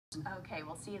Okay,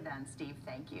 we'll see you then, Steve.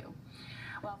 Thank you.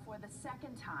 Well, for the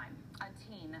second time, a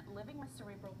teen living with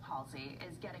cerebral palsy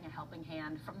is getting a helping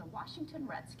hand from the Washington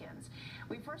Redskins.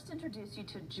 We first introduced you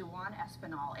to Juwaan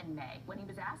in May when he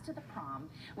was asked to the prom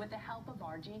with the help of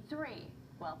RG3.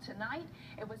 Well, tonight,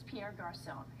 it was Pierre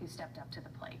Garçon who stepped up to the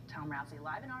plate. Tom Rousey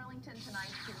live in Arlington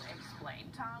tonight to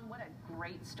explain. Tom, what a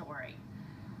great story.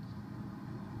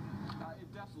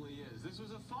 It definitely is. This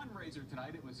was a fundraiser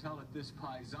tonight. It was held at this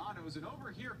Paisanos, and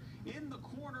over here in the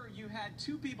corner, you had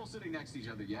two people sitting next to each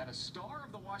other. You had a star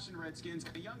of the Washington Redskins,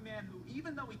 a young man who,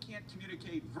 even though he can't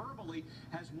communicate verbally,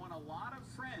 has won a lot of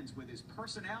friends with his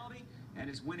personality and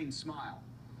his winning smile.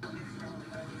 No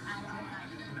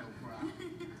problem.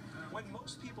 When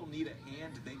most people need a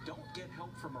hand, they don't get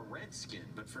help from a Redskin.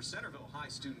 But for Centerville High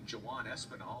student Juwaan,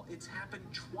 it's happened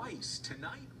twice.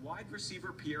 Tonight, wide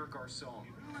receiver Pierre Garçon.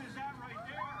 Who is that right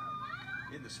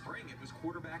there? In the spring, it was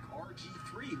quarterback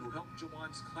RG3 who helped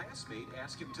Juwaan's classmate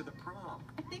ask him to the prom.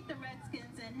 I think the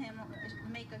Redskins and him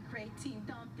make a great team,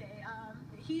 don't they?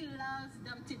 He loves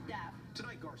them to death.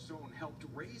 Tonight, Garçon helped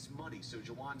raise money so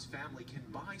Juwaan's family can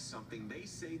buy something they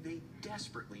say they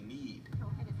desperately need. He'll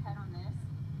hit his head on this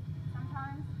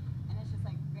sometimes, and it's just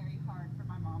like very hard for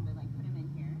my mom to like put him in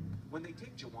here. When they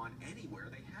take Juwaan anywhere,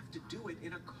 they have to do it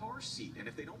in a car seat, and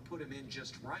if they don't put him in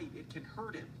just right, it can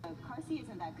hurt him. The car seat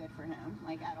isn't that good for him,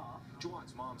 like at all.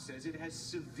 Juwaan's mom says it has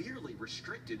severely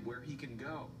restricted where he can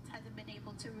go. Hasn't been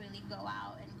able to really go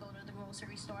out and go to the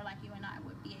grocery store like you and I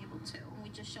would be able to. We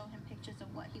just show him pictures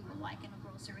of what he would like in a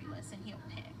grocery list, and he'll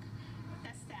pick.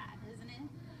 That's sad, isn't it?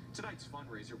 Tonight's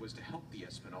fundraiser was to help the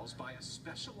Espinals buy a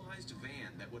specialized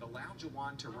van that would allow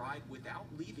Juwaan to ride without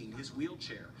leaving his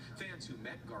wheelchair. Fans who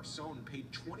met Garçon paid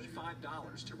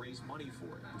 $25 to raise money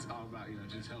for it. It's all about,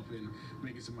 just helping,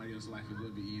 making somebody else's life a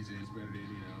little bit easier. It's better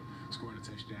than, scoring a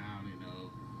touchdown,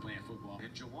 playing football.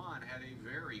 And Juwaan had a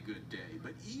very good day,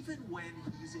 but even when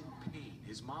he's in pain,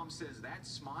 his mom says that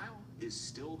smile is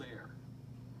still there.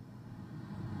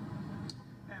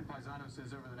 And Paisano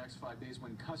says over the next 5 days,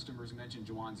 when customers mention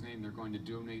Juwaan's name, they're going to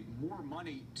donate more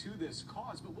money to this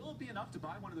cause. But will it be enough to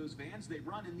buy one of those vans they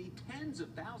run in the tens of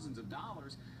thousands of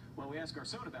dollars? Well, we asked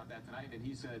Garçon about that tonight, and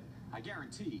he said, I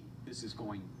guarantee this is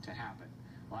going to happen.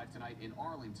 Live tonight in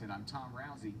Arlington, I'm Tom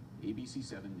Rousey, ABC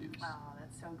 7 News. Oh,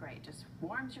 that's so great. Just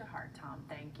warms your heart, Tom.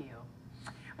 Thank you.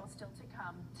 Well, still to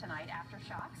come tonight,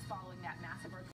 aftershocks following that massive earthquake.